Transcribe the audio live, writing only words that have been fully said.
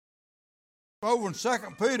Over in 2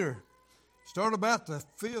 Peter, start about the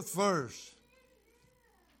 5th verse.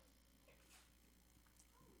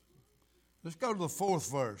 Let's go to the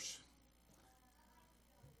 4th verse.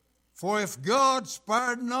 For if God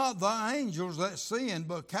spared not the angels that sinned,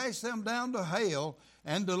 but cast them down to hell,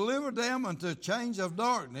 and delivered them unto chains of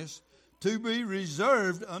darkness, to be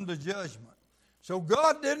reserved unto judgment. So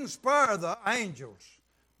God didn't spare the angels.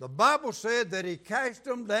 The Bible said that He cast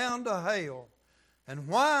them down to hell. And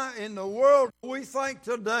why in the world do we think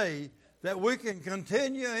today that we can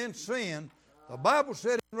continue in sin? The Bible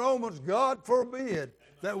said in Romans, God forbid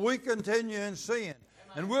that we continue in sin.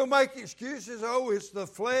 And we'll make excuses, oh, it's the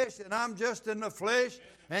flesh and I'm just in the flesh.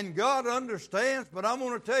 And God understands, but I'm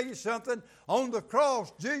going to tell you something. On the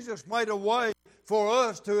cross, Jesus made a way for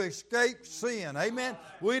us to escape sin. Amen?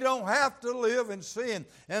 We don't have to live in sin.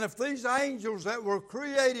 And if these angels that were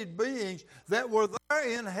created beings that were there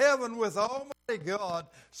in heaven with Almighty God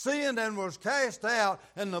sinned and was cast out,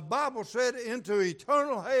 and the Bible said into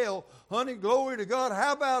eternal hell, honey, glory to God.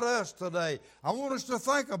 How about us today? I want us to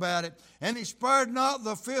think about it. And He spared not,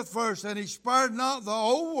 the 5th verse, and He spared not the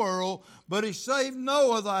whole world, but He saved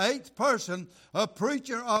Noah, the 8th person, a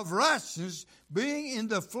preacher of righteousness, being in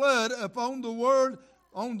the flood upon the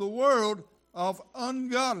world of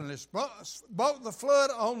ungodliness. Brought the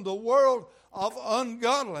flood on the world of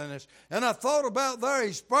ungodliness. And I thought about there,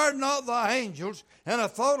 He spared not the angels, and I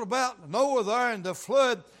thought about Noah there in the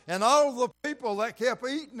flood, and all the people that kept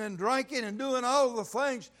eating and drinking and doing all the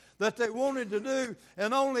things that they wanted to do,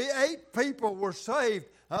 and only 8 people were saved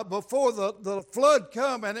before the flood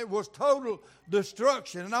come, and it was total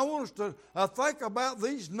destruction. And I want us to think about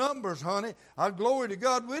these numbers, honey. Glory to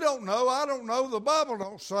God. We don't know. I don't know. The Bible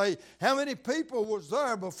don't say how many people was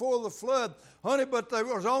there before the flood, honey, but there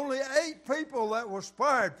was only 8 people that were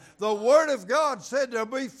spared. The Word of God said there'll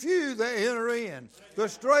be few that enter in the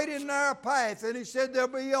straight and narrow path, and He said there'll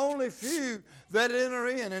be only few that enter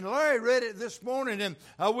in. And Larry read it this morning, and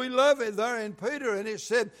we love it there in Peter, and it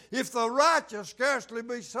said, if the righteous scarcely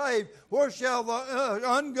be saved, where shall the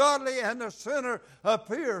ungodly and the sinner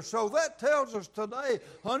appear? So that tells us today,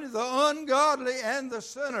 honey, the ungodly and the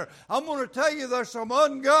sinner. I'm going to tell you there's some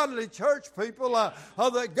ungodly church people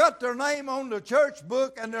that got their name on the church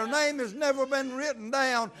book, and their name has never been written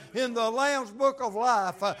down in the Lamb's Book of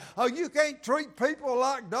Life. You can't treat people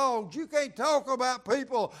like dogs. You can't talk about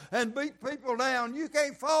people and beat people down. You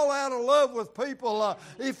can't fall out of love with people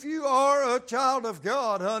if you are a child of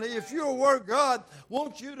God, honey. If you're where God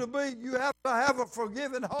wants you to be, you have to have a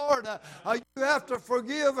forgiving heart. You have to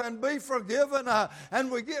forgive and be forgiven.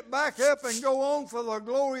 And we get back up and go on for the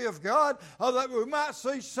glory of God, that we might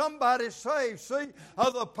see somebody saved. See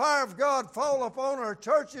the power of God fall upon our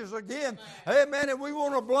churches again. Amen. And we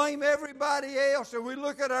want to blame everybody else, and we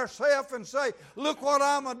look at ourselves and say, look what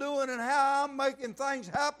I'm doing and how I'm making things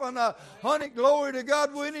happen. Honey, glory to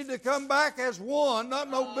God. We need to come back as one, not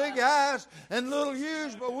no big eyes and little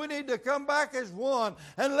U's, but we need to come back as one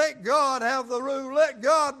and let God have the rule. Let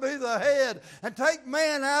God be the head, and take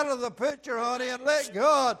man out of the picture, honey, and let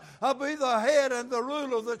God be the head and the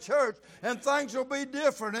rule of the church, and things will be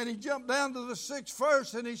different. And he jumped down to the 6th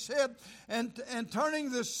verse, and he said, and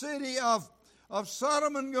turning the city of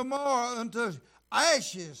Sodom and Gomorrah unto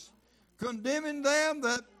ashes, condemning them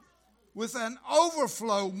that with an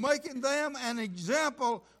overflow, making them an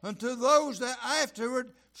example unto those that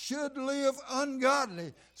afterward should live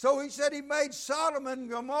ungodly. So he said he made Sodom and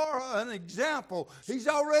Gomorrah an example. He's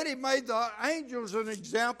already made the angels an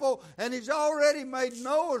example, and he's already made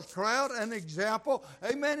Noah's crowd an example.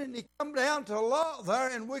 Amen. And he come down to Lot there,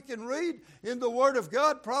 and we can read in the Word of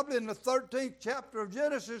God, probably in the 13th chapter of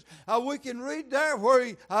Genesis, we can read there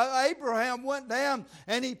where Abraham went down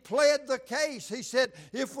and he pled the case. He said,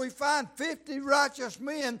 if we find 50 righteous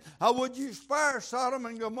men, would you spare Sodom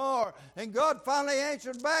and Gomorrah? And God finally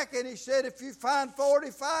answered back, and he said, if you find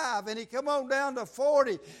 45, and he come on down to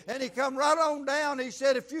 40, and he come right on down. He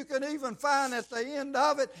said, if you can even find at the end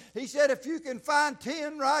of it, he said, if you can find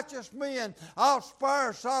 10 righteous men, I'll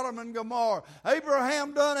spare Sodom and Gomorrah.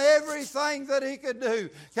 Abraham done everything that he could do.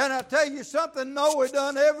 Can I tell you something? Noah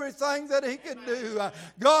done everything that he could do.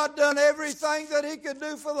 God done everything that he could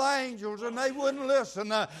do for the angels, and they wouldn't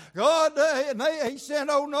listen. He sent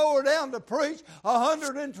old Noah down to preach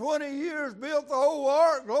 120 years, built the whole ark.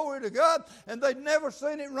 Gomorrah, glory to God, and they'd never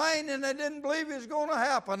seen it rain, and they didn't believe it was going to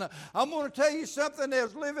happen. I'm going to tell you something. They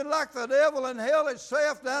was living like the devil in hell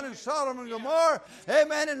itself down in Sodom and Gomorrah.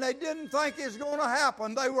 Amen. And they didn't think it was going to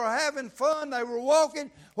happen. They were having fun. They were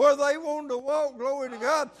walking where they wanted to walk, glory to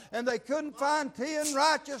God, and they couldn't find 10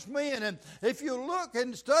 righteous men. And if you look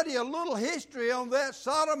and study a little history on that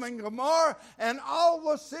Sodom and Gomorrah and all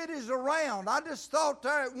the cities around, I just thought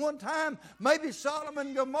there at one time maybe Sodom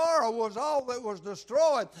and Gomorrah was all that was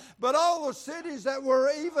destroyed, but all the cities that were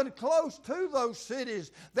even close to those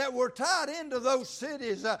cities, that were tied into those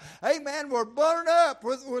cities, amen, were burned up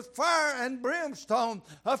with fire and brimstone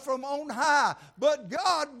from on high. But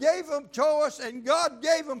God gave them choice, and God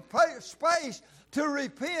gave them space to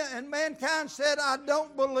repent, and mankind said, I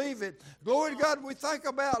don't believe it. Glory to God. We think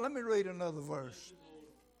about, let me read another verse.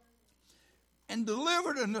 And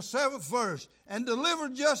delivered in the 7th verse, and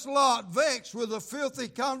delivered just Lot, vexed with the filthy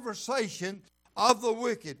conversation of the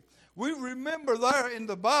wicked. We remember there in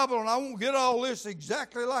the Bible, and I won't get all this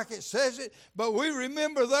exactly like it says it, but we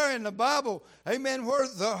remember there in the Bible, amen, where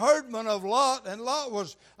the herdman of Lot, and Lot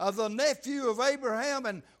was the nephew of Abraham,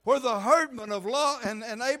 and where the herdmen of Lot and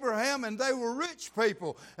Abraham, and they were rich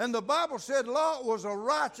people. And the Bible said Lot was a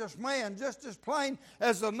righteous man, just as plain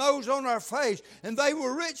as the nose on our face. And they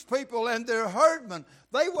were rich people, and their herdmen,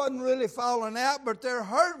 they wasn't really falling out, but their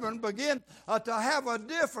herdmen began to have a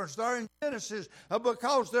difference there in Genesis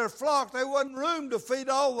because their flock, there wasn't room to feed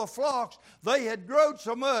all the flocks. They had grown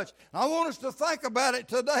so much. I want us to think about it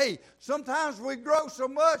today. Sometimes we grow so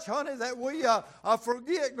much, honey, that we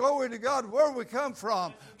forget, glory to God, where we come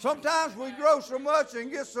from. Sometimes we grow so much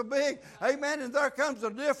and get so big, amen, and there comes a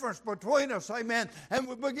difference between us, amen. And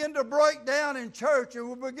we begin to break down in church, and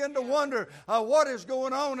we begin to wonder what is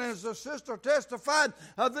going on. And as the sister testified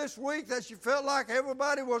this week that she felt like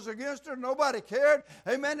everybody was against her, nobody cared,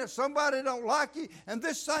 amen, if somebody don't like you. And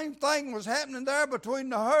this same thing was happening there between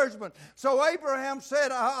the herdsmen. So Abraham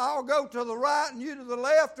said, I'll go to the right and you to the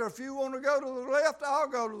left, or if you want to go to the left, I'll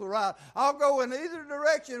go to the right. I'll go in either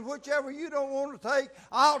direction, whichever you don't want to take,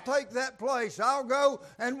 I'll take that place. I'll go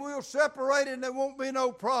and we'll separate it and there won't be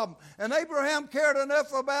no problem. And Abraham cared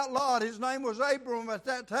enough about Lot. His name was Abram at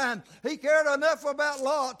that time. He cared enough about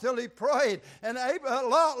Lot till he prayed. And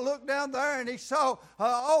Lot looked down there and he saw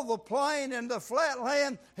all the plain and the flat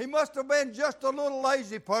land. He must have been just a little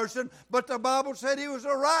lazy person, but the Bible said he was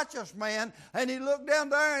a righteous man. And he looked down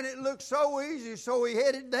there and it looked so easy, so he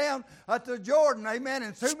headed down to Jordan. Amen.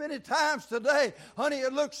 And too many times today, honey,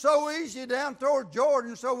 it looks so easy down toward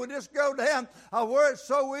Jordan, so we just go down where it's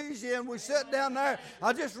so easy and we sit down there.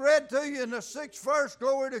 I just read to you in the 6th verse,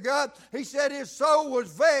 glory to God. He said his soul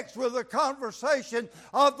was vexed with the conversation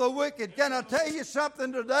of the wicked. Can I tell you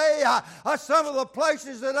something today? Some of the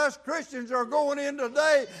places that us Christians are going in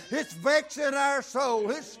today, it's vexing our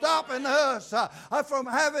soul. It's stopping us from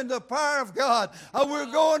having the power of God.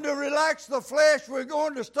 We're going to relax the flesh. We're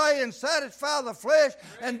going to stay and satisfy the flesh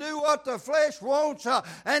and do what the flesh wants,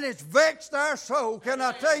 and it's vexed our soul. Can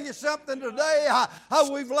I tell you something today?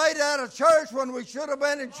 We've laid out of church when we should have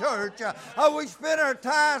been in church. We spent our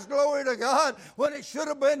tithes, glory to God, when it should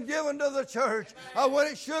have been given to the church, when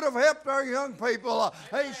it should have helped our young people.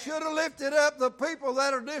 It should have lifted up the people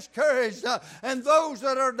that are discouraged and those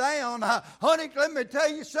that are down. Honey, let me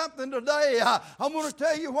tell you something today. I'm going to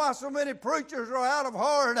tell you why so many preachers are out of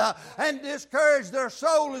heart and discouraged. Their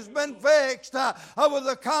soul has been vexed with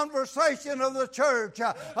the conversation of the church,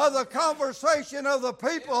 the conversation of the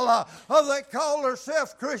people that call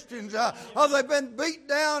themselves Christians. They've been beat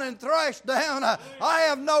down and thrashed down. I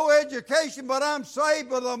have no education, but I'm saved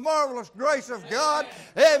by the marvelous grace of God.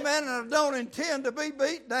 Amen. And I don't intend to be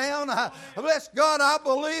beat down. Bless God, I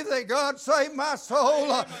believe that God saved my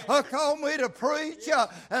soul, called me to preach,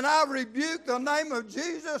 and I rebuke the name of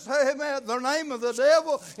Jesus, amen, the name of the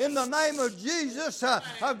devil, in the name of Jesus.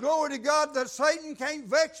 Glory to God that Satan can't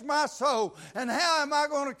vex my soul. And how am I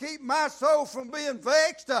going to keep my soul from being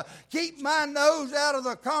vexed? Keep my nose out of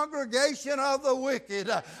the congregation of the wicked.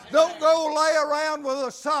 Don't go lay around with the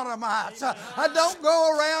sodomites. Don't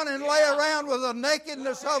go around and lay around with the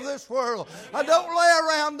nakedness of this world. Don't lay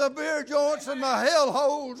around the beer joints and the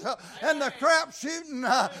hellholes and the crap shooting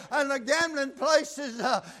and the gambling places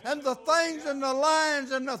and the things and the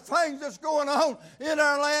lines and the things that's going on in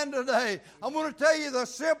our land today. I'm going to tell you the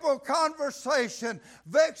simple conversation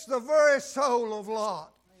vexed the very soul of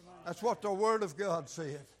Lot. That's what the Word of God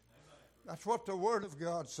said. That's what the Word of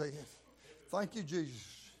God said. Thank you, Jesus.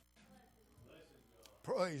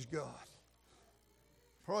 Praise God.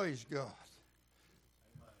 Praise God.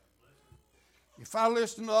 If I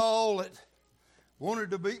listened to all that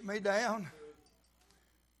wanted to beat me down,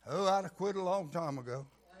 Oh, I'd have quit a long time ago.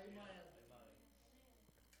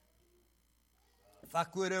 If I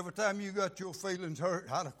quit every time you got your feelings hurt,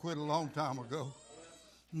 I'd have quit a long time ago.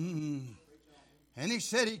 And he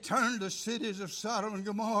said he turned the cities of Sodom and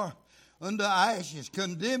Gomorrah unto ashes,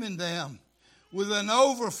 condemning them with an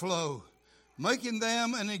overflow, making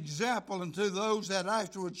them an example unto those that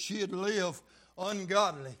afterwards should live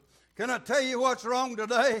ungodly. Can I tell you what's wrong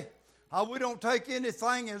today? How we don't take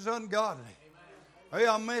anything as ungodly. Hey,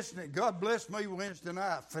 I'm missing it. God bless me Wednesday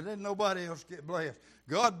night. If didn't nobody else get blessed.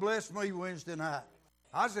 God bless me Wednesday night.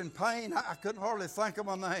 I was in pain. I couldn't hardly think of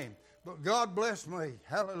my name. But God bless me.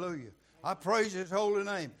 Hallelujah. I praise His holy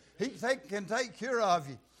name. He can take care of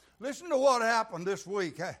you. Listen to what happened this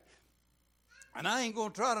week. And I ain't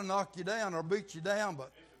going to try to knock you down or beat you down,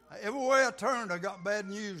 but everywhere I turned, I got bad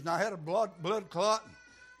news. And I had a blood clot.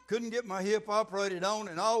 Couldn't get my hip operated on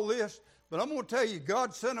and all this. But I'm going to tell you,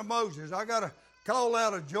 God sent a Moses. I got a call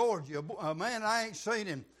out of Georgia. A man I ain't seen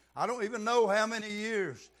him. I don't even know how many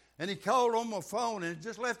years. And he called on my phone and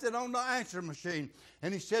just left it on the answer machine.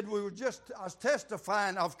 And he said, I was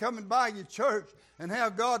testifying, I was coming by your church and how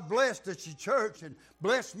God blessed at your church and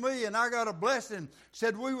blessed me, and I got a blessing.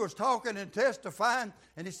 Said we was talking and testifying,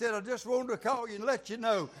 and he said, I just wanted to call you and let you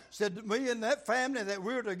know. Said me and that family that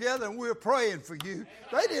we were together and we were praying for you.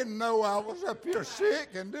 They didn't know I was up here sick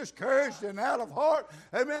and discouraged and out of heart.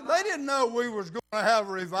 Amen. They didn't know we was going to have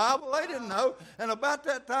a revival. They didn't know. And about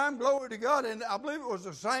that time, glory to God, and I believe it was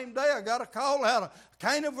the same day I got a call out of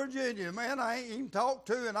Cana, Virginia. Man, I ain't even talked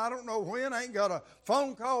to, and I don't know when. I ain't got a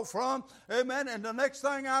phone call from. Amen. And the next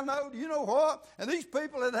thing I know, you know what? And these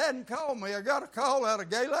people that hadn't called me, I got a call out of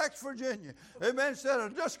Galax, Virginia. Amen. Said, I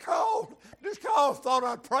just called, thought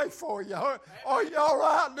I'd pray for you. Are you all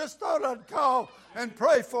right? Just thought I'd call and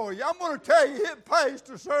pray for you. I'm going to tell you, it pays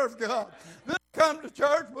to serve God. Come to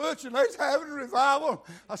church, Butch, and they's having a revival.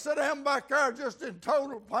 I sat down back there just in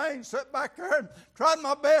total pain, sat back there and tried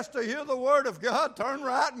my best to hear the word of God, turn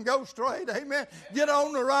right and go straight, amen. Get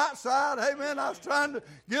on the right side, amen. I was trying to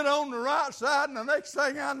get on the right side, and the next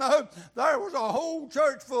thing I know, there was a whole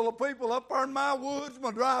church full of people up there in my woods,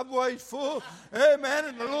 my driveway's full, amen,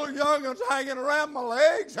 and the little young ones hanging around my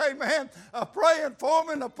legs, amen, praying for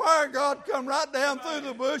me, and the power of God come right down through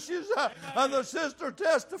the bushes, and the sister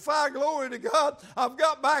testified, glory to God. I've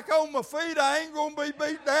got back on my feet. I ain't going to be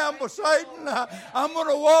beat down by Satan. I'm going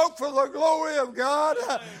to walk for the glory of God.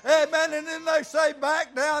 Amen. And then they say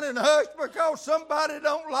back down and hush because somebody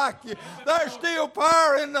don't like you. There's still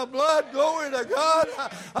power in the blood. Glory to God.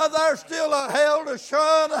 There's still a hell to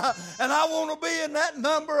shun. And I want to be in that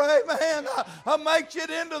number. Amen. Makes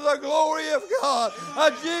it into the glory of God.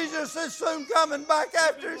 Jesus is soon coming back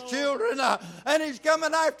after His children. And He's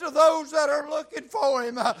coming after those that are looking for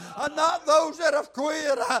Him. Not those that have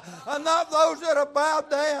quit, not those that have bowed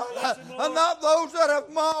down, not those that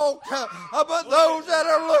have mocked, but those that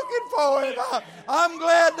are looking for Him. I'm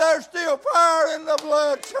glad there's still power in the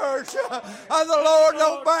blood, church. And the Lord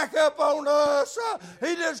don't back up on us.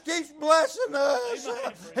 He just keeps blessing us.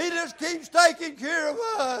 He just keeps taking care of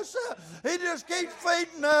us. He just keeps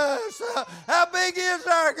feeding us. How big is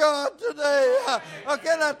our God today?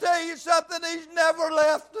 Can I tell you something? He's never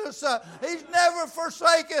left us. He's never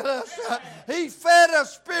forsaken us. He fed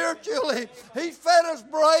us spiritually. He fed us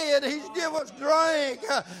bread. He's given us drink.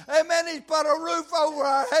 Amen. He's put a roof over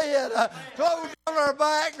our head. Clothes on our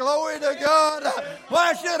back. Glory to God.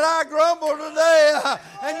 Why should I grumble today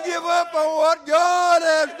and give up on what God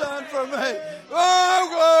has done for me?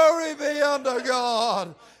 Oh, glory be unto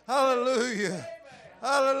God. Hallelujah.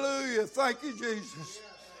 Hallelujah. Thank you, Jesus.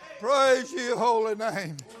 Praise your holy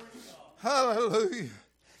name. Hallelujah.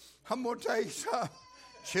 I'm going to tell you something,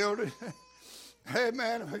 children.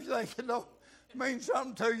 Amen. If you think it don't mean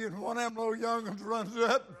something to you, and one of them little young ones runs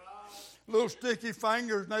up, little sticky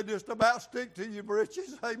fingers, and they just about stick to your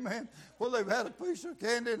britches. Amen. Well, they've had a piece of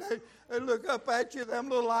candy, and they look up at you, them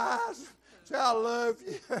little eyes. Say, I love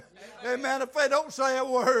you. Amen. If they don't say a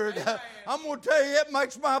word, I'm going to tell you, it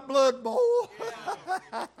makes my blood boil.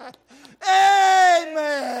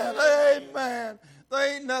 Amen. Amen.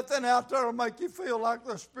 There ain't nothing out there to make you feel like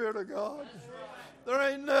the Spirit of God. There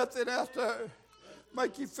ain't nothing out there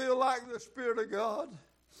make you feel like the Spirit of God.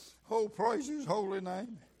 Oh, praise His holy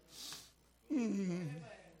name. I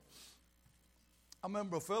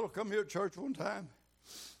remember a fellow come here at church one time.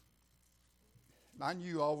 I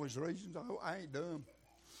knew all his reasons. I ain't dumb.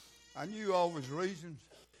 I knew all his reasons.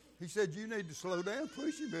 He said, you need to slow down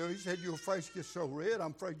preaching, Bill. He said, your face gets so red,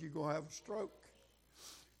 I'm afraid you're going to have a stroke.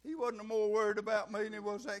 He wasn't no more worried about me than he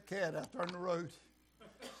was that cat out there on the road.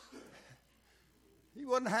 He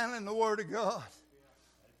wasn't handling the Word of God.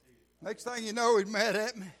 Next thing you know, he's mad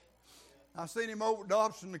at me. I seen him over at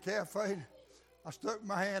Dobson, the cafe. I stuck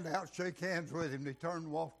my hand out to shake hands with him. He turned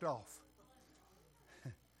and walked off.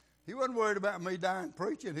 He wasn't worried about me dying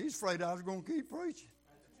preaching. He's afraid I was going to keep preaching.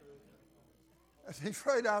 He's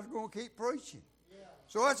afraid I was going to keep preaching.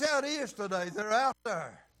 So that's how it is today. They're out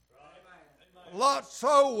there. Lot's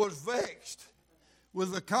soul was vexed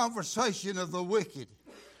with the conversation of the wicked.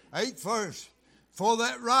 8th verse. For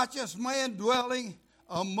that righteous man dwelling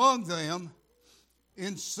among them,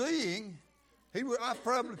 in seeing, I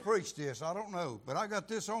probably preached this, I don't know, but I got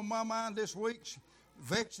this on my mind this week,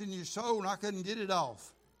 vexing your soul, and I couldn't get it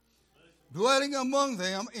off. Dwelling among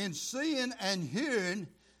them, in seeing and hearing,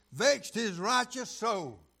 vexed his righteous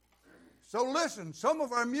soul. So listen, some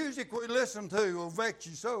of our music we listen to will vex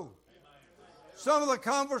your soul. Some of the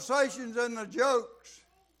conversations and the jokes.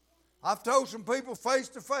 I've told some people face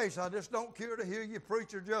to face, I just don't care to hear you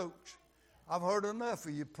preacher jokes. I've heard enough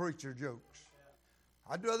of you preacher jokes.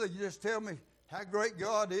 I'd rather you just tell me how great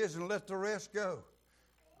God is and let the rest go.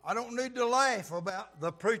 I don't need to laugh about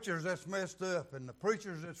the preachers that's messed up and the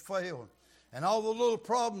preachers that's failed and all the little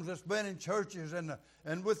problems that's been in churches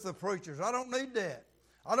and with the preachers. I don't need that.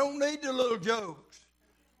 I don't need the little jokes.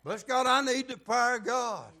 Bless God, I need the power of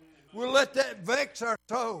God. We'll let that vex our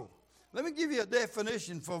soul. Let me give you a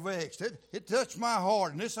definition for vexed. It touched my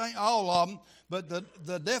heart, and this ain't all of them, but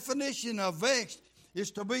the definition of vexed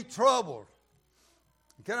is to be troubled.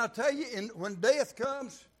 Can I tell you, when death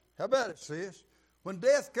comes, how about it, sis? When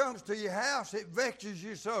death comes to your house, it vexes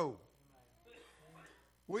your soul.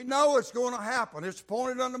 We know it's going to happen. It's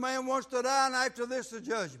appointed unto man once to die, and after this the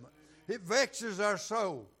judgment. It vexes our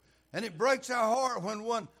soul. And it breaks our heart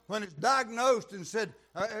when it's diagnosed and said,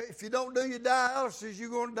 if you don't do your dialysis, you're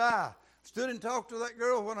going to die. Stood and talked to that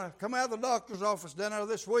girl when I come out of the doctor's office down there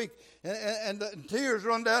this week, and tears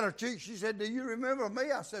run down her cheeks. She said, do you remember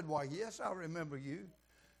me? I said, why, yes, I remember you.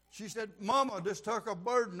 She said, Mama just took a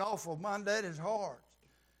burden off of my daddy's heart.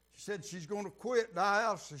 She said she's going to quit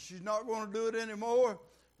dialysis. She's not going to do it anymore.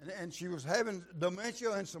 And she was having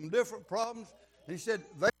dementia and some different problems. And he said,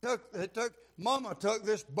 Mama took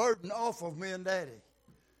this burden off of me and Daddy.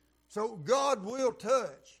 So God will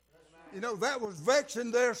touch. You know, that was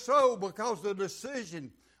vexing their soul because the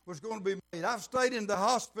decision was going to be made. I've stayed in the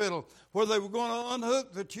hospital where they were going to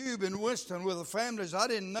unhook the tube in Winston with the families I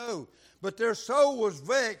didn't know. But their soul was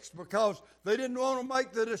vexed because they didn't want to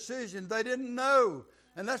make the decision. They didn't know.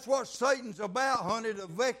 And that's what Satan's about, honey, to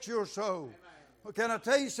vex your soul. Well, can I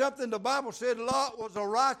tell you something? The Bible said Lot was a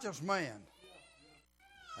righteous man.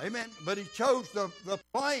 Amen. But he chose the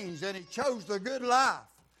plains and he chose the good life.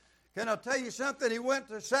 Can I tell you something? He went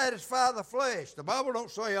to satisfy the flesh. The Bible don't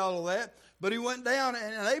say all of that. But he went down,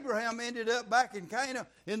 and Abraham ended up back in Canaan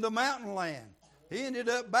in the mountain land. He ended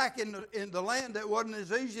up back in the land that wasn't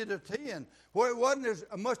as easy to tend, where it wasn't as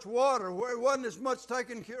much water, where it wasn't as much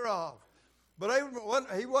taken care of. But Abraham,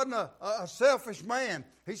 he wasn't a selfish man.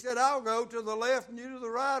 He said, I'll go to the left and you to the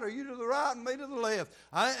right, or you to the right and me to the left.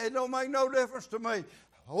 It don't make no difference to me.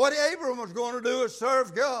 What Abraham was going to do is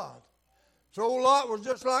serve God. So Lot was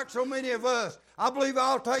just like so many of us. I believe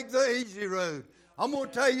I'll take the easy road. I'm going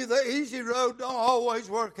to tell you the easy road don't always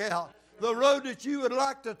work out. The road that you would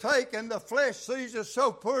like to take and the flesh sees is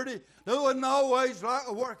so pretty, it wouldn't always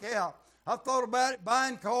work out. I've thought about it,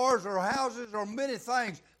 buying cars or houses or many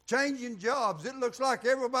things, changing jobs. It looks like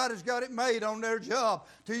everybody's got it made on their job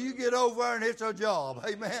till you get over there and it's a job.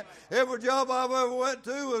 Amen. Every job I've ever went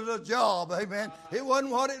to was a job. Amen. It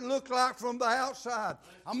wasn't what it looked like from the outside.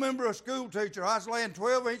 I remember a school teacher. I was laying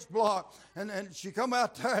 12-inch block, and she come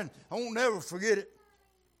out there, and I won't never forget it.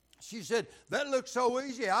 She said, that looks so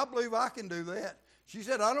easy. I believe I can do that. She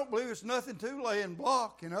said, I don't believe it's nothing to laying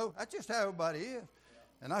block, you know. That's just how everybody is.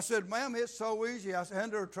 And I said, ma'am, it's so easy. I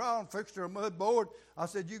handed her a trowel and fixed her a mud board. I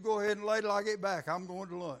said, you go ahead and lay till I get back. I'm going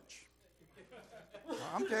to lunch.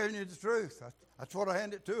 I'm telling you the truth. That's what I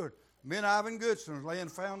handed to her. Me and Ivan Goodson was laying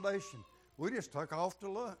the foundation. We just took off to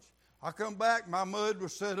lunch. I come back, my mud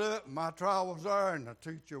was set up, my trowel was there, and the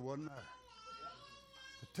teacher wasn't there.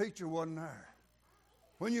 The teacher wasn't there.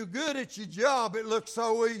 When you're good at your job, it looks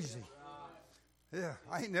so easy. Yeah,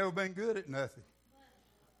 I ain't never been good at nothing.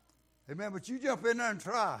 Amen, but you jump in there and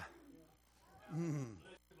try.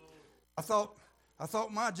 I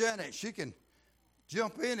thought my Janet, she can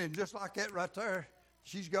jump in and just like that right there,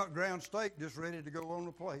 she's got ground steak just ready to go on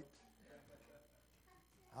the plate.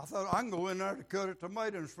 I thought I can go in there to cut a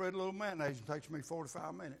tomato and spread a little mayonnaise. It takes me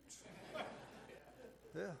 45 minutes.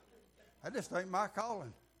 Yeah, that just ain't my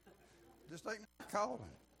calling. Just ain't my calling.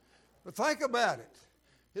 But think about it.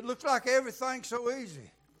 It looks like everything's so easy.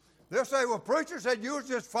 They'll say, well, preacher said yours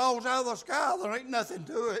just falls out of the sky. There ain't nothing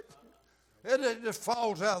to it. It just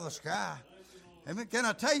falls out of the sky. Amen. Can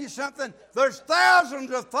I tell you something? There's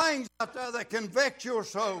thousands of things out there that can vex your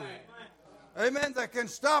soul. Amen. That can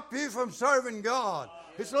stop you from serving God.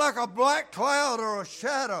 It's like a black cloud or a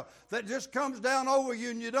shadow that just comes down over you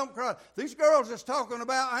and you don't cry. These girls is talking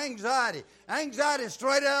about anxiety. Anxiety is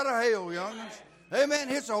straight out of hell, youngins. Amen.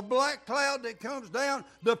 It's a black cloud that comes down.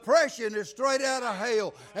 Depression is straight out of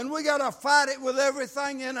hell. And we got to fight it with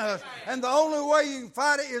everything in us. And the only way you can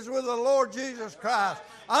fight it is with the Lord Jesus Christ.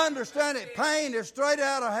 I understand it. Pain is straight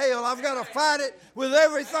out of hell. I've got to fight it with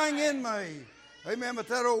everything in me. Amen. But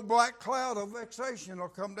that old black cloud of vexation will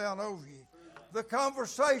come down over you. The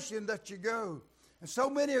conversation that you go. And so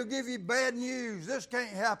many will give you bad news. This can't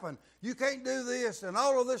happen. You can't do this and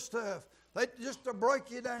all of this stuff. They just to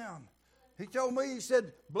break you down. He told me, he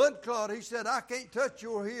said, blood clot. He said, I can't touch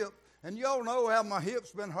your hip. And y'all know how my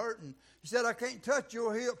hip's been hurting. He said, I can't touch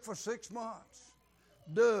your hip for 6 months.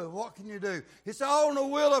 Duh, what can you do? It's all in the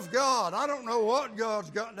will of God. I don't know what God's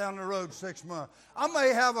got down the road 6 months. I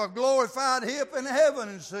may have a glorified hip in heaven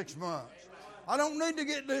in 6 months. I don't need to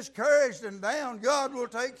get discouraged and down. God will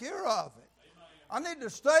take care of it. I need to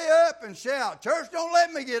stay up and shout. Church, don't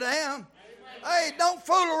let me get down. Hey, don't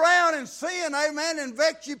fool around and sin, amen, and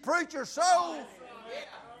vex your preacher's soul.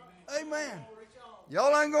 Amen.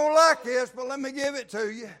 Y'all ain't going to like this, but let me give it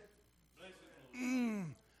to you.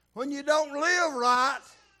 When you don't live right,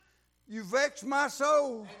 you vex my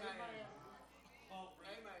soul.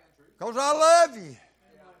 Because I love you.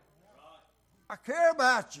 I care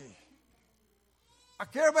about you. I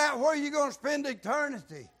care about where you're going to spend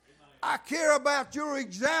eternity. I care about your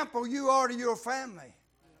example you are to your family.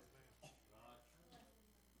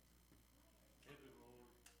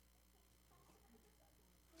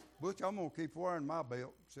 Butch, I'm going to keep wearing my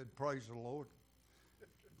belt. Said, praise the Lord.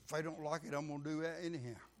 If they don't like it, I'm going to do that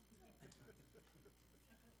anyhow.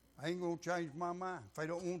 I ain't going to change my mind. If they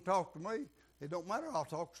don't want to talk to me, it don't matter. I'll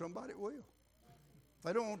talk to somebody that will. If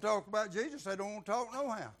they don't want to talk about Jesus, they don't want to talk no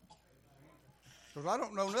how. Because I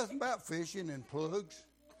don't know nothing about fishing and plugs,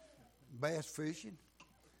 bass fishing.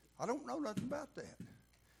 I don't know nothing about that.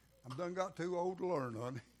 I've done got too old to learn,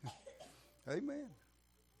 honey. Amen.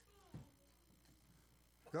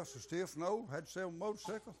 Got so stiff and old, had to sell a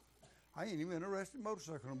motorcycle. I ain't even interested in a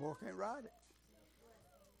motorcycle no more. I can't ride it.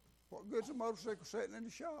 What good's a motorcycle sitting in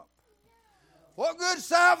the shop? What good's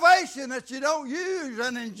salvation that you don't use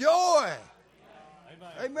and enjoy?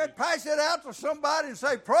 Amen. Amen. Pass it out to somebody and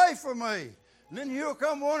say, pray for me. And then he'll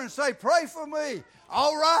come on and say, pray for me.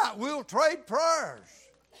 All right, we'll trade prayers.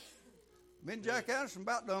 Me and Jack Anderson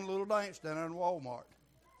about done a little dance down there in Walmart.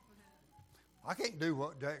 I can't do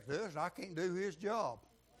what Jack does. I can't do his job.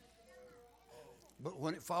 But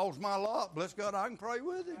when it falls my lot, bless God, I can pray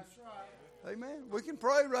with him. That's right. Amen. We can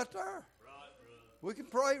pray right there. We can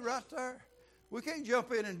pray right there. We can't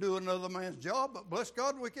jump in and do another man's job, but bless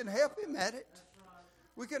God, we can help him at it.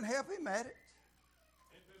 We can help him at it.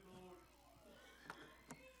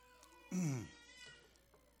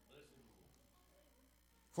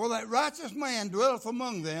 For that righteous man dwelleth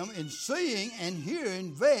among them, in seeing and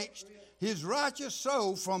hearing vexed his righteous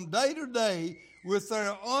soul from day to day with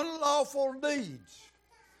their unlawful deeds.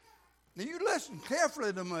 Now you listen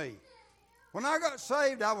carefully to me. When I got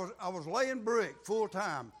saved, I was laying brick full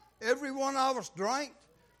time. Every one of us drank.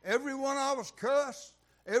 Every one of us cussed.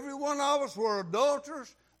 Every one of us were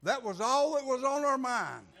adulterers. That was all that was on our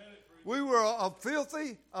mind. We were a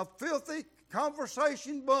filthy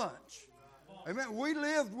conversation bunch. Amen. We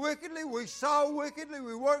lived wickedly. We saw wickedly.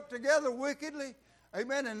 We worked together wickedly.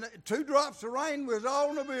 Amen. And 2 drops of rain, we was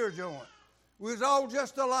all in a beer joint. We was all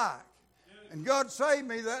just alike. And God saved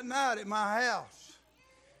me that night at my house.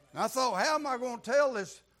 And I thought, how am I going to tell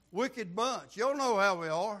this wicked bunch? Y'all know how we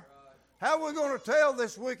are. How are we going to tell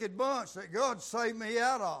this wicked bunch that God saved me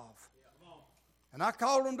out of? And I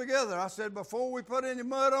called them together. I said, before we put any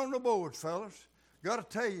mud on the boards, fellas, got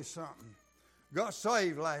to tell you something. Got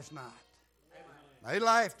saved last night. They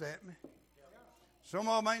laughed at me. Some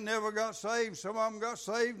of them ain't never got saved. Some of them got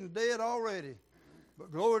saved and dead already.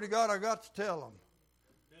 But glory to God, I got to tell them.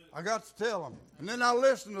 I got to tell them. And then I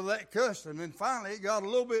listened to that cussing, and finally it got a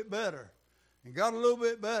little bit better. It got a little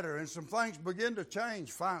bit better, and some things began to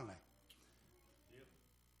change finally.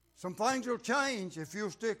 Some things will change if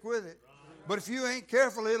you'll stick with it. But if you ain't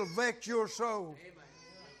careful, it'll vex your soul.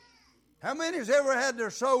 How many has ever had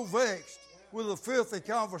their soul vexed with a filthy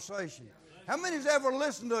conversation? How many has ever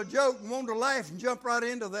listened to a joke and wanted to laugh and jump right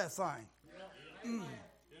into that thing?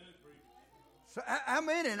 So, how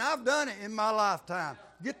many? And I've done it in my lifetime.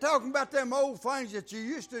 Get talking about them old things that you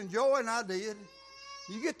used to enjoy, and I did.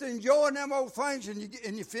 You get to enjoying them old things, and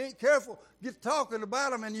if you ain't careful, get talking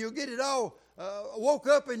about them, and you'll get it all woke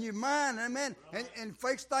up in your mind, amen. And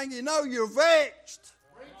first thing you know, you're vexed.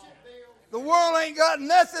 The world ain't got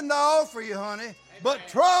nothing to offer you, honey, but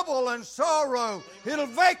trouble and sorrow. It'll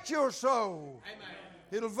vex your soul.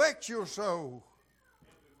 It'll vex your soul.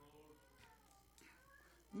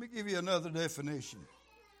 Let me give you another definition.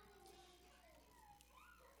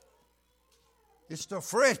 It's to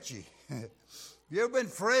fret you. You ever been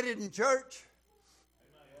fretted in church?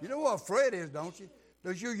 You know what fret is, don't you?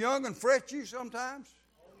 Does your young'un fret you sometimes?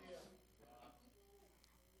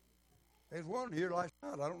 There's one here last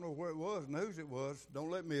night. I don't know where it was and whose it was. Don't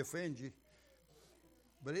let me offend you.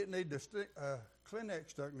 But it needed a Kleenex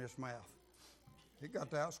stuck in its mouth. It got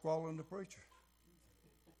to out squalling the preacher.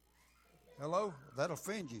 Hello? That'll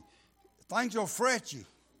offend you. Things will fret you.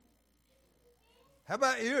 How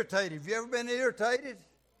about irritated? Have you ever been irritated?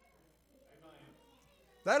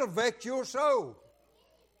 That'll vex your soul.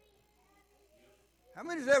 How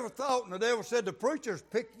many's ever thought, and the devil said, the preacher's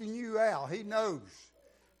picking you out. He knows.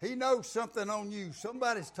 He knows something on you.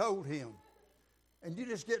 Somebody's told him. And you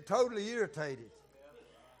just get totally irritated.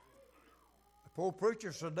 The poor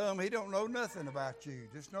preacher's so dumb, he don't know nothing about you.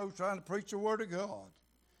 Just knows trying to preach the word of God.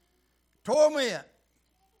 Torment.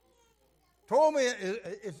 Torment.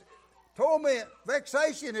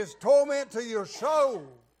 Vexation is torment to your soul.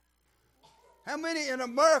 How many in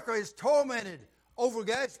America is tormented over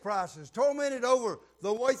gas prices, tormented over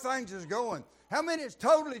the way things is going? How many is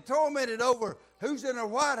totally tormented over who's in the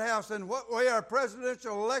White House and what way our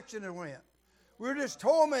presidential election went? We're just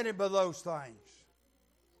tormented by those things.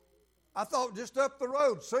 I thought just up the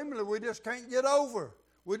road, seemingly we just can't get over.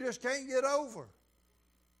 We just can't get over.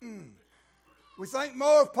 We think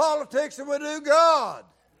more of politics than we do God.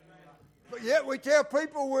 But yet we tell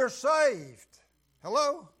people we're saved.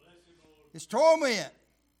 Hello? It's torment.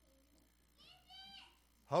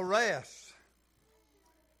 Harass.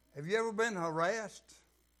 Have you ever been harassed?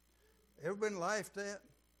 Ever been laughed at?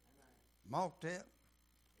 Mocked at?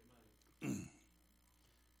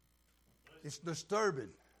 It's disturbing.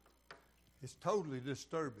 It's totally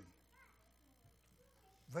disturbing.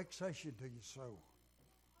 Vexation to your soul.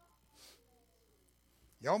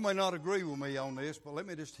 Y'all may not agree with me on this, but let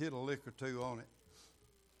me just hit a lick or two on it.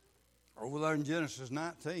 Over there in Genesis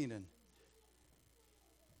 19, and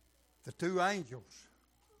the two angels.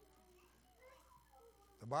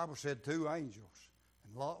 The Bible said two angels,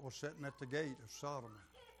 and Lot was sitting at the gate of Sodom.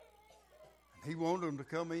 And he wanted them to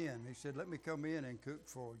come in. He said, let me come in and cook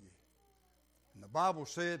for you. And the Bible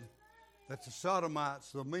said that the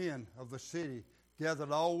Sodomites, the men of the city,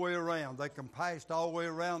 gathered all the way around. They compassed all the way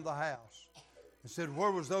around the house and said,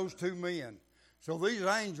 where was those two men? So these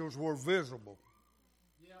angels were visible.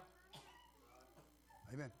 Yeah.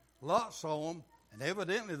 Amen. Lot saw them, and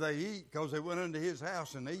evidently they eat because they went into his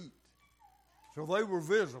house and eat. So they were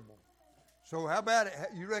visible. So how about it?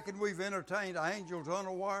 You reckon we've entertained angels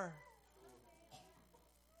unaware?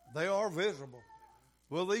 They are visible.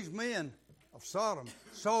 Well, these men of Sodom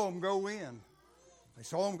saw them go in. They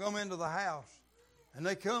saw them come into the house. And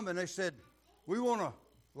they come and they said, we want to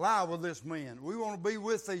lie with this man. We want to be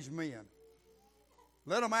with these men.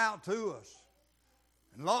 Let them out to us.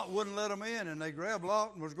 And Lot wouldn't let them in, and they grabbed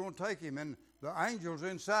Lot and was going to take him. And the angels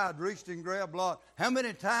inside reached and grabbed Lot. How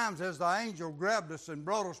many times has the angel grabbed us and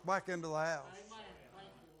brought us back into the house?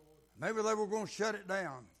 Maybe they were going to shut it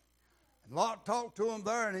down. And Lot talked to him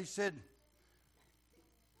there, and he said,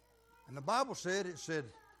 and the Bible said, it said,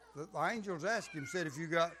 that the angels asked him, said, if you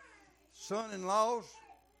got son-in-laws,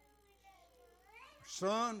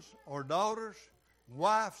 sons or daughters,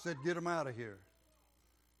 wife, said, get them out of here.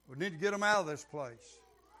 We need to get them out of this place.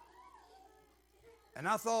 And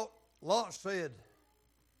I thought, Lot said,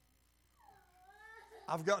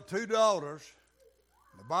 I've got two daughters.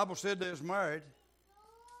 The Bible said they was married.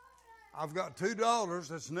 I've got two daughters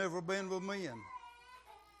that's never been with men.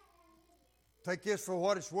 Take this for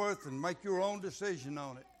what it's worth and make your own decision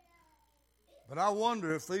on it. But I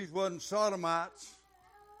wonder if these wasn't Sodomites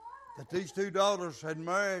that these two daughters had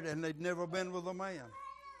married and they'd never been with a man.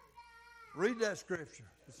 Read that scripture.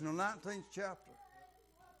 It's in the 19th chapter.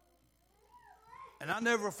 And I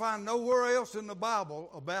never find nowhere else in the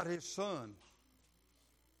Bible about his son.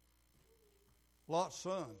 Lot's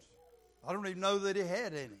sons. I don't even know that he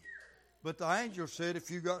had any. But the angel said,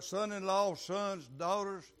 if you got son-in-law, sons,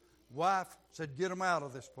 daughters, wife, said, get them out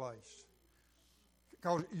of this place.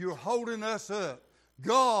 Because you're holding us up.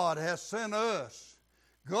 God has sent us.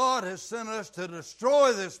 God has sent us to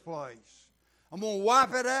destroy this place. I'm going to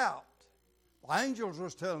wipe it out. The angels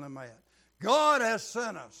was telling him that. God has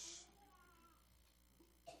sent us.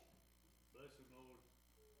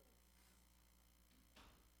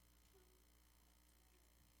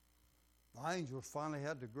 The angels finally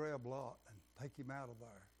had to grab Lot and take him out of there.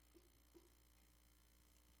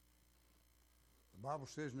 The Bible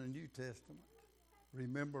says in the New Testament,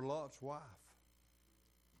 remember Lot's wife.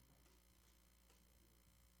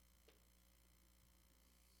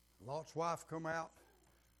 Lot's wife come out,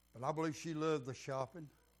 but I believe she loved the shopping.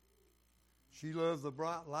 She loved the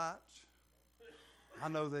bright lights. I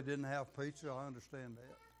know they didn't have pizza, I understand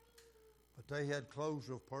that. But they had clothes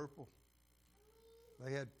of purple.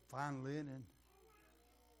 They had fine linen.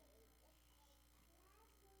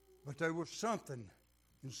 But there was something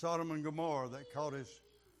in Sodom and Gomorrah that caught his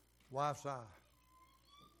wife's eye.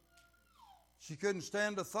 She couldn't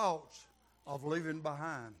stand the thoughts of leaving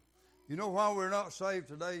behind. You know why we're not saved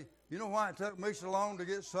today? You know why it took me so long to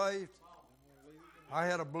get saved? I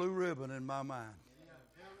had a blue ribbon in my mind.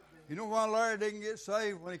 You know why Larry didn't get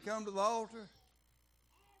saved when he come to the altar?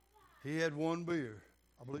 He had one beer.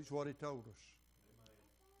 I believe it's what he told us.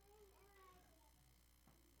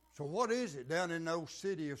 So what is it down in the old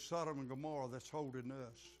city of Sodom and Gomorrah that's holding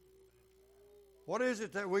us? What is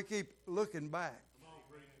it that we keep looking back?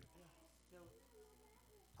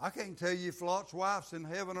 I can't tell you if Lot's wife's in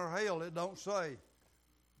heaven or hell, it don't say.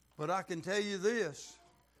 But I can tell you this,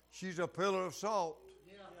 she's a pillar of salt.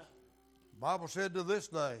 The Bible said to this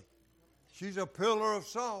day, she's a pillar of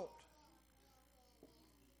salt.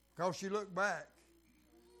 Because she looked back.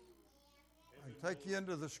 I can take you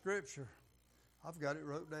into the scripture. I've got it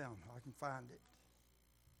wrote down. I can find it.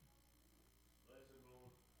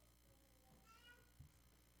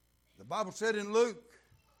 The Bible said in Luke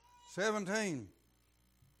 17,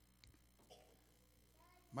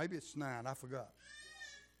 maybe it's 9, I forgot.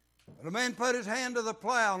 But a man put his hand to the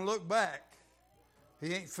plow and looked back.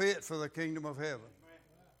 He ain't fit for the kingdom of heaven.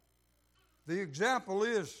 The example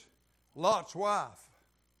is Lot's wife.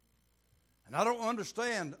 And I don't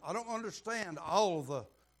understand all of the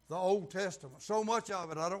Old Testament. So much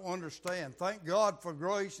of it I don't understand. Thank God for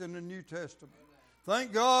grace in the New Testament.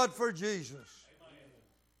 Thank God for Jesus.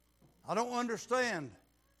 I don't understand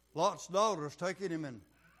Lot's daughters taking him and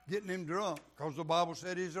getting him drunk because the Bible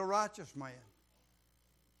said he's a righteous man.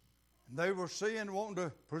 And they were wanting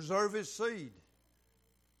to preserve his seed.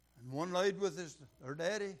 And one laid with her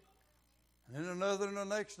daddy, and then another the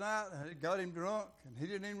next night, and it got him drunk, and he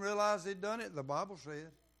didn't even realize he'd done it, the Bible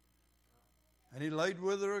said. And he laid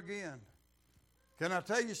with her again. Can I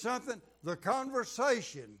tell you something? The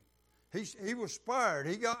conversation, he was spared.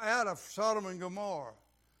 He got out of Sodom and Gomorrah.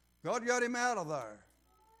 God got him out of there.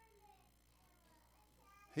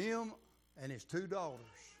 Him and his 2 daughters.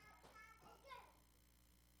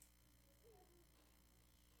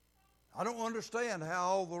 I don't understand how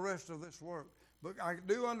all the rest of this worked, but I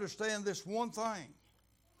do understand this one thing,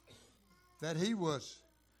 that he was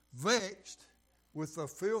vexed with the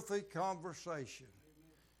filthy conversation.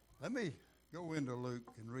 Let me go into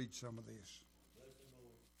Luke and read some of this.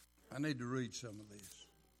 I need to read some of this.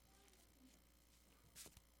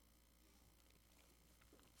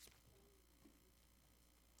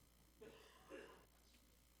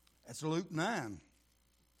 That's Luke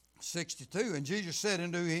 9:62. And Jesus said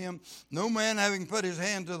unto him, no man having put his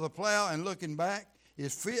hand to the plow and looking back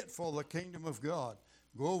is fit for the kingdom of God.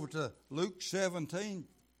 Go over to Luke 17.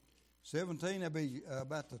 17, that'd be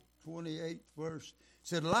about the 28th verse. It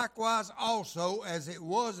said, likewise also as it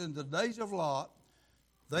was in the days of Lot,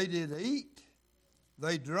 they did eat,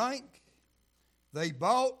 they drank, they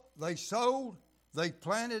bought, they sold, they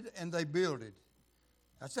planted, and they builded.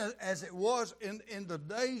 That's as it was in the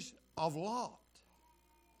days of Lot.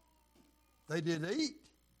 They did eat,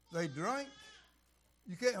 they drank.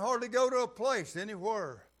 You can't hardly go to a place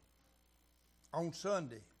anywhere on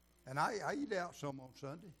Sunday. And I eat out some on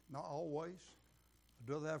Sunday, not always. I'd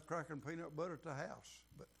rather have cracker and peanut butter at the house,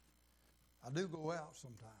 but I do go out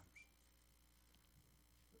sometimes.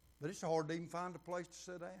 But it's hard to even find a place to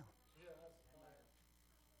sit down.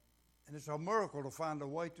 And it's a miracle to find a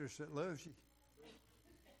waitress that loves you.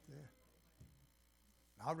 Yeah.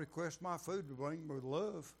 I request my food to bring with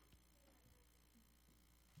love.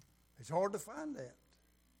 It's hard to find that.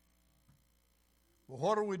 Well,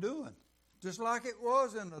 what are we doing? Just like it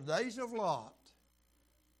was in the days of Lot.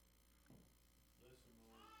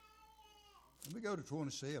 Let me go to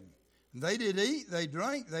 27. And they did eat, they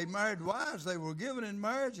drank, they married wives, they were given in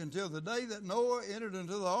marriage until the day that Noah entered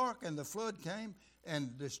into the ark and the flood came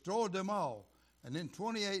and destroyed them all. And then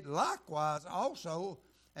 28, likewise also,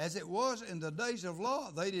 as it was in the days of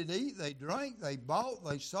Lot, they did eat, they drank, they bought,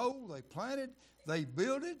 they sold, they planted, they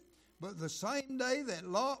builded. But the same day that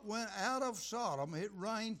Lot went out of Sodom, it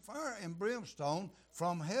rained fire and brimstone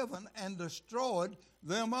from heaven and destroyed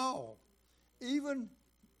them all. Even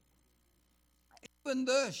Even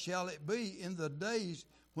thus shall it be in the days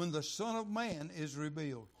when the Son of Man is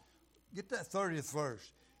revealed. Get that 30th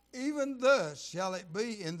verse. Even thus shall it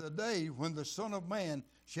be in the day when the Son of Man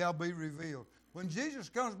shall be revealed. When Jesus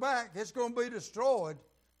comes back, it's going to be destroyed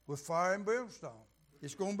with fire and brimstone.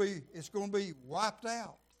 It's going to be wiped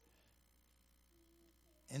out.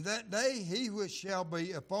 In that day he which shall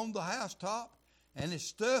be upon the housetop, and his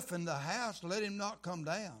stuff in the house, let him not come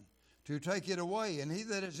down to take it away. And he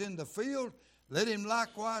that is in the field, let him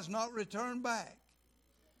likewise not return back.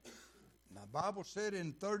 Now, the Bible said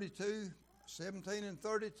in 17 and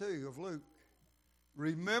 32 of Luke,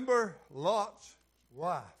 remember Lot's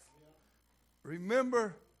wife.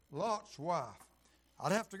 Remember Lot's wife.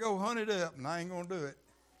 I'd have to go hunt it up, and I ain't going to do it.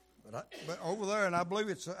 But over there, and I believe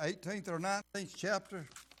it's the 18th or 19th chapter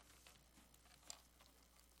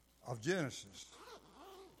of Genesis.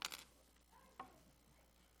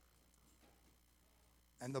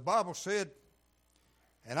 And the Bible said,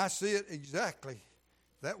 and I see it exactly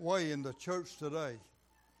that way in the church today,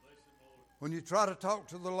 when you try to talk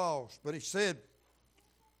to the lost. But he said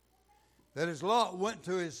that as Lot went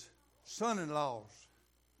to his son-in-laws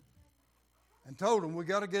and told them, we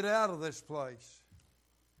got to get out of this place.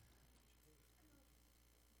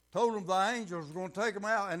 Told them the angels were going to take them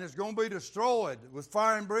out and it's going to be destroyed with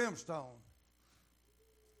fire and brimstone.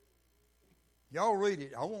 Y'all read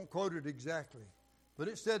it. I won't quote it exactly. But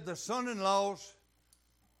it said the son-in-laws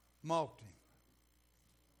mocked him.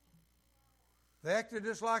 They acted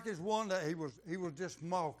just like his one that he was just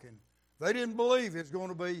mocking. They didn't believe it's going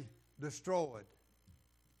to be destroyed.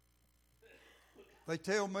 They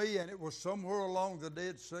tell me, and it was somewhere along the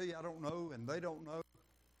Dead Sea, I don't know, and they don't know.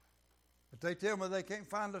 But they tell me they can't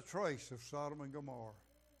find a trace of Sodom and Gomorrah.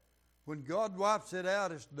 When God wipes it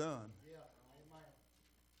out, it's done. Yeah, amen.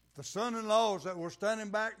 The son-in-laws that were standing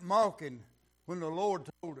back mocking when the Lord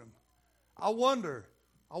told them. I wonder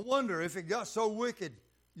if it got so wicked,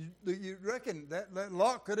 do you reckon that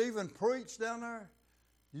Lot could even preach down there?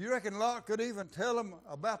 Do you reckon Lot could even tell them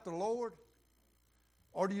about the Lord?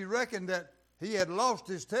 Or do you reckon that he had lost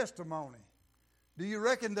his testimony? Do you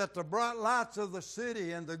reckon that the bright lights of the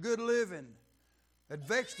city and the good living had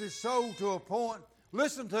vexed his soul to a point?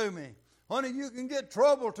 Listen to me. Honey, you can get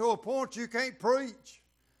trouble to a point you can't preach.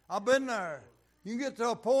 I've been there. You can get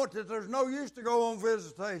to a point that there's no use to go on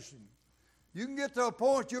visitation. You can get to a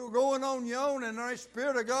point you're going on your own and the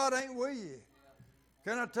Spirit of God ain't with you.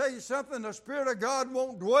 Can I tell you something? The Spirit of God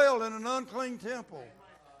won't dwell in an unclean temple.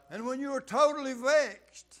 And when you are totally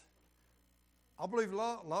vexed, I believe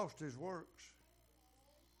Lot lost his works.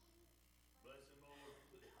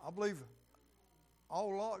 I believe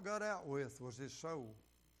all Lot got out with was his soul.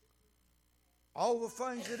 All the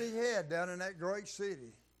things that he had down in that great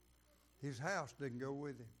city, his house didn't go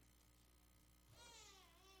with him.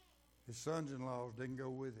 His sons-in-laws didn't go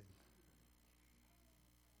with him.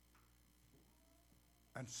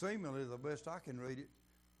 And seemingly, the best I can read it,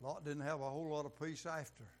 Lot didn't have a whole lot of peace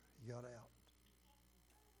after he got out.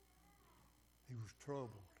 He was troubled.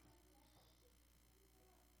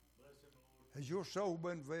 Has your soul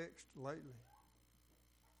been vexed lately?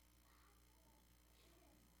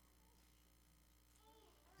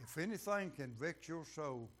 If anything can vex your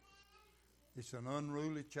soul, it's an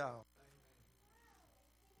unruly child.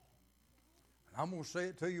 And I'm going to say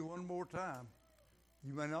it to you one more time.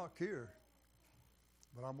 You may not care,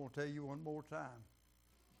 but I'm going to tell you one more time.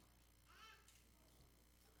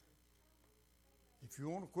 If you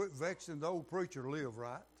want to quit vexing the old preacher, live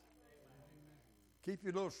right. Keep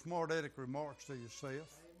your little smart-aleck remarks to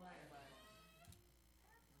yourself.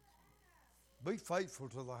 Be faithful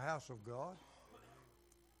to the house of God.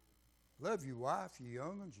 Love your wife, your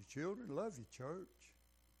young ones, your children. Love your church.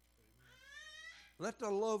 Let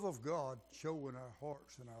the love of God show in our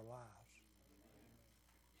hearts and our lives.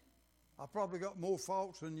 I probably got more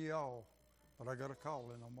faults than you all, but I got a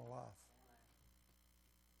calling on my life.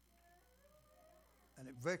 And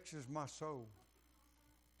it vexes my soul.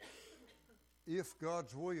 If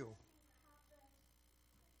God's will,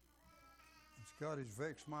 it's God has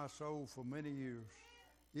vexed my soul for many years.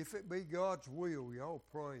 If it be God's will, y'all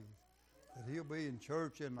pray that he'll be in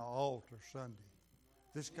church in the altar Sunday,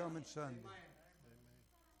 this coming Sunday.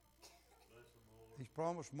 He's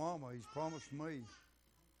promised Mama, he's promised me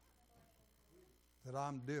that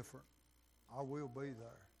I'm different. I will be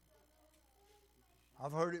there.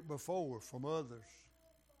 I've heard it before from others.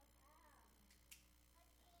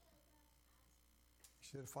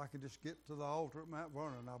 He said, if I could just get to the altar at Mount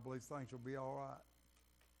Vernon, I believe things will be all right.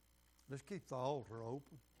 Let's keep the altar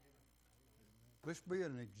open. Let's be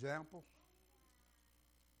an example.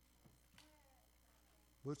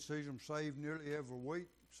 Butch sees them saved nearly every week.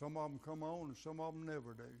 Some of them come on and some of them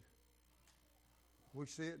never do. We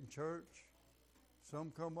see it in church.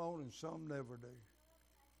 Some come on and some never do.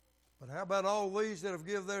 But how about all these that have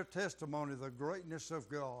given their testimony, the greatness of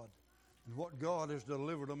God and what God has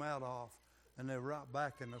delivered them out of, and they're right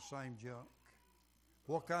back in the same junk?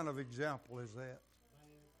 What kind of example is that?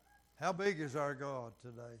 How big is our God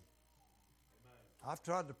today? I've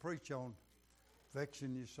tried to preach on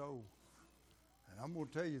vexing your soul. And I'm going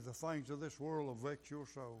to tell you, the things of this world will vex your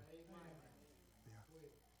soul. Yeah.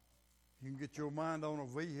 You can get your mind on a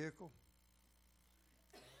vehicle.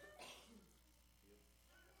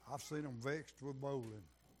 I've seen them vexed with bowling.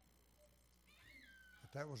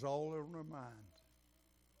 But that was all in their mind.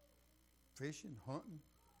 Fishing, hunting,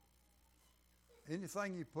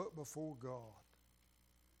 anything you put before God,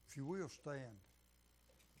 if you will stand.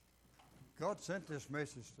 God sent this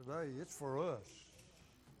message today. It's for us.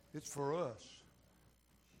 It's for us.